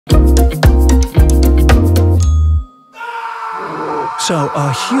So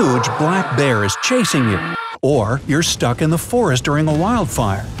a huge black bear is chasing you, or you're stuck in the forest during a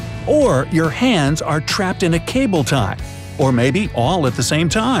wildfire, or your hands are trapped in a cable tie, or maybe all at the same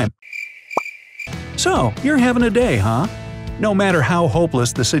time. So you're having a day, huh? No matter how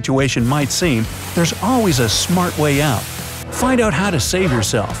hopeless the situation might seem, there's always a smart way out. Find out how to save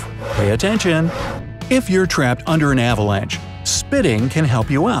yourself. Pay attention. If you're trapped under an avalanche, spitting can help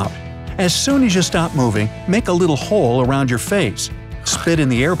you out. As soon as you stop moving, make a little hole around your face. Spit in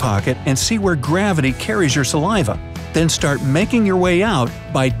the air pocket and see where gravity carries your saliva. Then start making your way out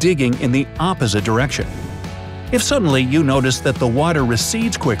by digging in the opposite direction. If suddenly you notice that the water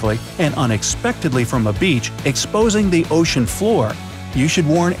recedes quickly and unexpectedly from a beach, exposing the ocean floor, you should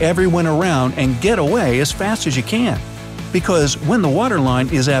warn everyone around and get away as fast as you can. Because when the waterline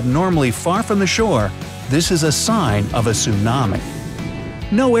is abnormally far from the shore, this is a sign of a tsunami.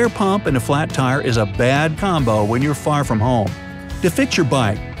 No air pump and a flat tire is a bad combo when you're far from home. To fix your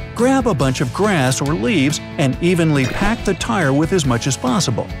bike, grab a bunch of grass or leaves and evenly pack the tire with as much as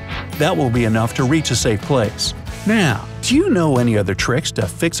possible. That will be enough to reach a safe place. Now, do you know any other tricks to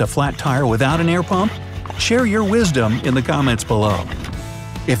fix a flat tire without an air pump? Share your wisdom in the comments below.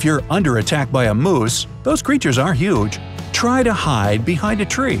 If you're under attack by a moose, those creatures are huge, try to hide behind a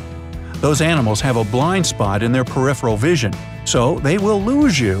tree. Those animals have a blind spot in their peripheral vision, so they will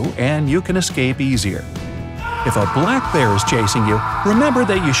lose you and you can escape easier. If a black bear is chasing you, remember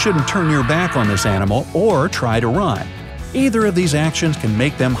that you shouldn't turn your back on this animal or try to run. Either of these actions can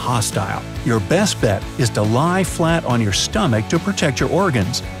make them hostile. Your best bet is to lie flat on your stomach to protect your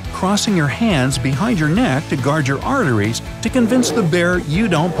organs, crossing your hands behind your neck to guard your arteries to convince the bear you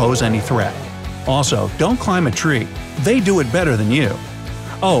don't pose any threat. Also, don't climb a tree. They do it better than you.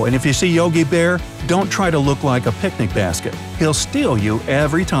 Oh, and if you see Yogi Bear, don't try to look like a picnic basket. He'll steal you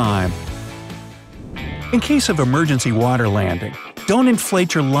every time. In case of emergency water landing, don't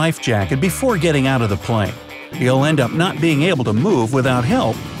inflate your life jacket before getting out of the plane. You'll end up not being able to move without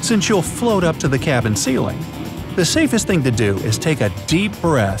help since you'll float up to the cabin ceiling. The safest thing to do is take a deep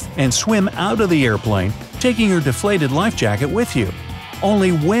breath and swim out of the airplane, taking your deflated life jacket with you.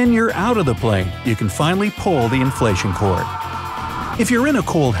 Only when you're out of the plane you can finally pull the inflation cord. If you're in a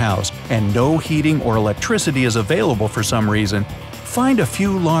cold house and no heating or electricity is available for some reason, find a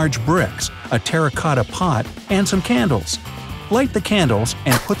few large bricks, a terracotta pot, and some candles. Light the candles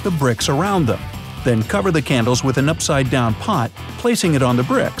and put the bricks around them. Then cover the candles with an upside-down pot, placing it on the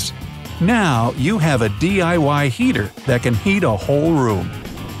bricks. Now you have a DIY heater that can heat a whole room.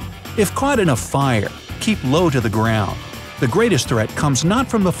 If caught in a fire, keep low to the ground. The greatest threat comes not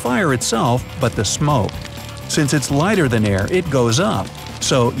from the fire itself, but the smoke. Since it's lighter than air, it goes up,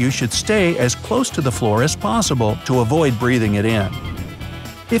 so you should stay as close to the floor as possible to avoid breathing it in.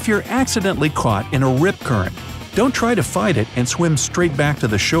 If you're accidentally caught in a rip current, don't try to fight it and swim straight back to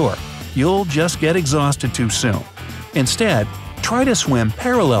the shore. You'll just get exhausted too soon. Instead, try to swim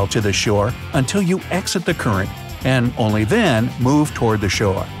parallel to the shore until you exit the current, and only then move toward the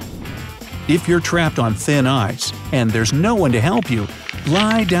shore. If you're trapped on thin ice and there's no one to help you,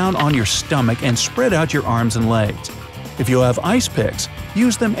 lie down on your stomach and spread out your arms and legs. If you have ice picks,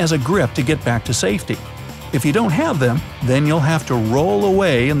 use them as a grip to get back to safety. If you don't have them, then you'll have to roll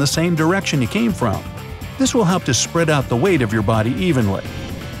away in the same direction you came from. This will help to spread out the weight of your body evenly.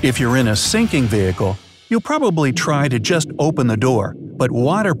 If you're in a sinking vehicle, you'll probably try to just open the door, but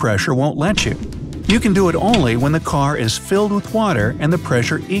water pressure won't let you. You can do it only when the car is filled with water and the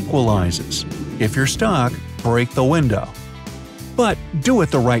pressure equalizes. If you're stuck, break the window. But do it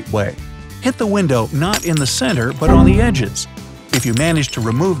the right way. Hit the window not in the center but on the edges. If you manage to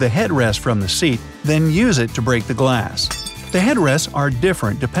remove the headrest from the seat, then use it to break the glass. The headrests are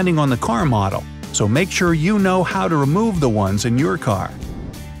different depending on the car model, so make sure you know how to remove the ones in your car.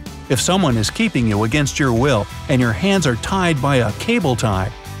 If someone is keeping you against your will and your hands are tied by a cable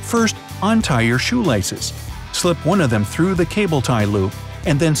tie, first untie your shoelaces. Slip one of them through the cable tie loop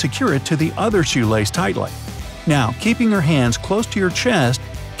and then secure it to the other shoelace tightly. Now, keeping your hands close to your chest,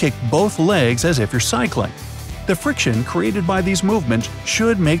 kick both legs as if you're cycling. The friction created by these movements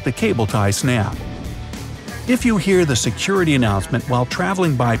should make the cable tie snap. If you hear the security announcement while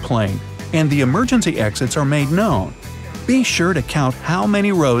traveling by plane and the emergency exits are made known, be sure to count how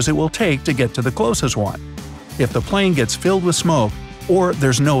many rows it will take to get to the closest one. If the plane gets filled with smoke or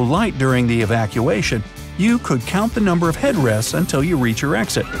there's no light during the evacuation, you could count the number of headrests until you reach your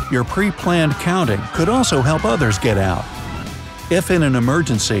exit. Your pre-planned counting could also help others get out. If in an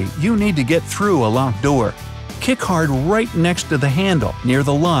emergency you need to get through a locked door, kick hard right next to the handle near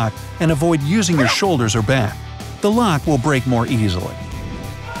the lock and avoid using your shoulders or back. The lock will break more easily.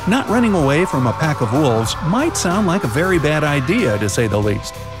 Not running away from a pack of wolves might sound like a very bad idea, to say the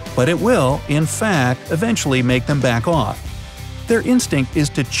least, but it will, in fact, eventually make them back off. Their instinct is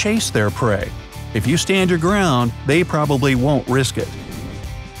to chase their prey. If you stand your ground, they probably won't risk it.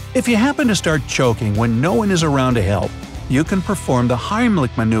 If you happen to start choking when no one is around to help, you can perform the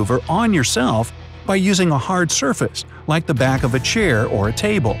Heimlich maneuver on yourself by using a hard surface, like the back of a chair or a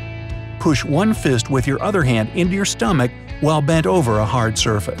table. Push one fist with your other hand into your stomach while bent over a hard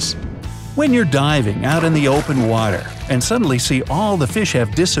surface. When you're diving out in the open water and suddenly see all the fish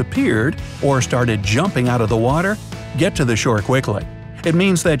have disappeared or started jumping out of the water, get to the shore quickly. It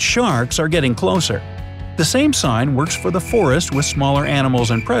means that sharks are getting closer. The same sign works for the forest with smaller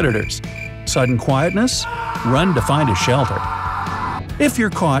animals and predators. Sudden quietness? Run to find a shelter. If you're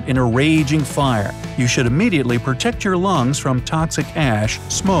caught in a raging fire, you should immediately protect your lungs from toxic ash,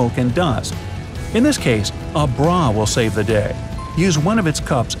 smoke, and dust. In this case, a bra will save the day. Use one of its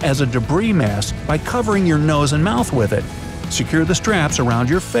cups as a debris mask by covering your nose and mouth with it. Secure the straps around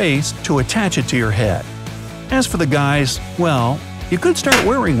your face to attach it to your head. As for the guys, well, you could start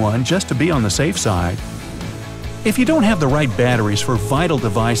wearing one just to be on the safe side. If you don't have the right batteries for vital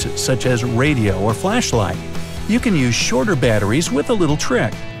devices such as radio or flashlight, you can use shorter batteries with a little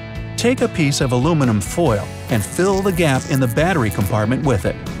trick. Take a piece of aluminum foil and fill the gap in the battery compartment with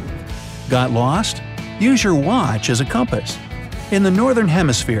it. Got lost? Use your watch as a compass. In the northern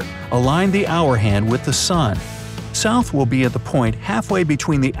hemisphere, align the hour hand with the sun. South will be at the point halfway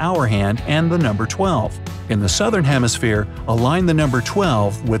between the hour hand and the number 12. In the southern hemisphere, align the number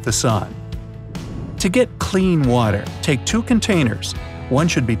 12 with the sun. To get clean water, take 2 containers. One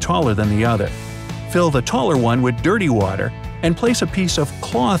should be taller than the other. Fill the taller one with dirty water and place a piece of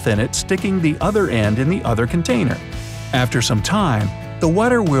cloth in it, sticking the other end in the other container. After some time, the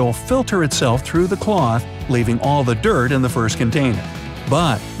water will filter itself through the cloth, leaving all the dirt in the first container.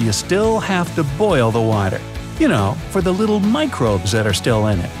 But you still have to boil the water, for the little microbes that are still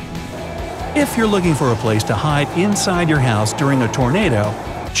in it. If you're looking for a place to hide inside your house during a tornado,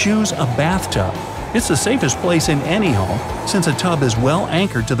 choose a bathtub. It's the safest place in any home since a tub is well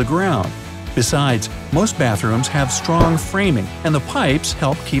anchored to the ground. Besides, most bathrooms have strong framing and the pipes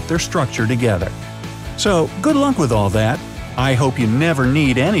help keep their structure together. So, good luck with all that. I hope you never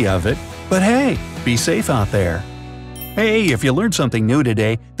need any of it, but hey, be safe out there. Hey, if you learned something new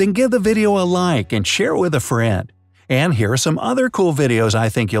today, then give the video a like and share it with a friend. And here are some other cool videos I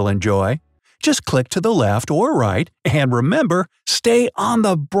think you'll enjoy. Just click to the left or right, and remember, stay on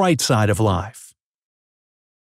the bright side of life.